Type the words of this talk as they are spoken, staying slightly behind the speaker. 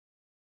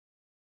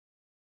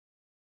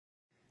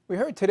We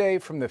heard today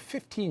from the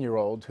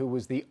 15-year-old who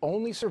was the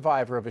only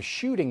survivor of a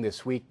shooting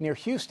this week near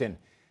Houston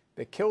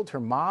that killed her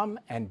mom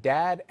and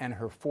dad and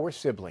her 4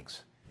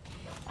 siblings.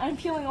 I'm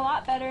feeling a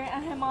lot better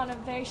and I'm on a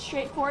very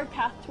straightforward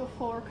path to a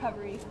full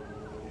recovery.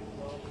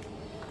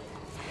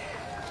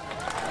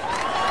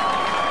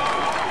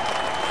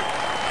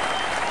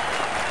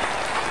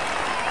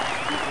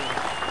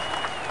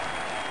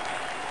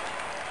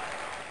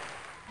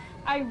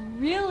 I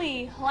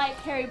really like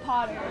Harry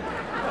Potter.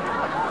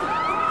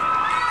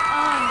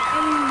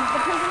 In The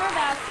Prisoner of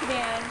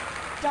Azkaban,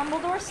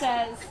 Dumbledore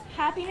says,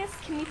 happiness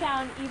can be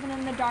found even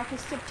in the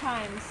darkest of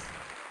times.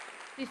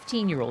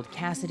 15-year-old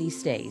Cassidy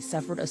Stay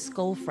suffered a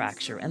skull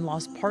fracture and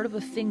lost part of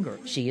a finger.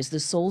 She is the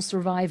sole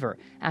survivor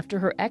after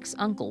her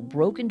ex-uncle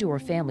broke into her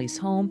family's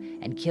home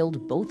and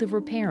killed both of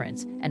her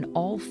parents and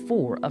all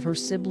 4 of her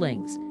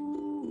siblings.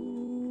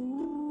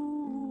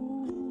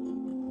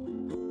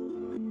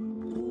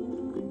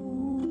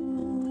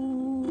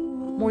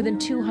 More than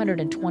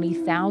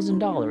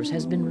 $220,000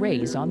 has been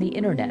raised on the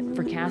internet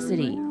for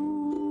Cassidy.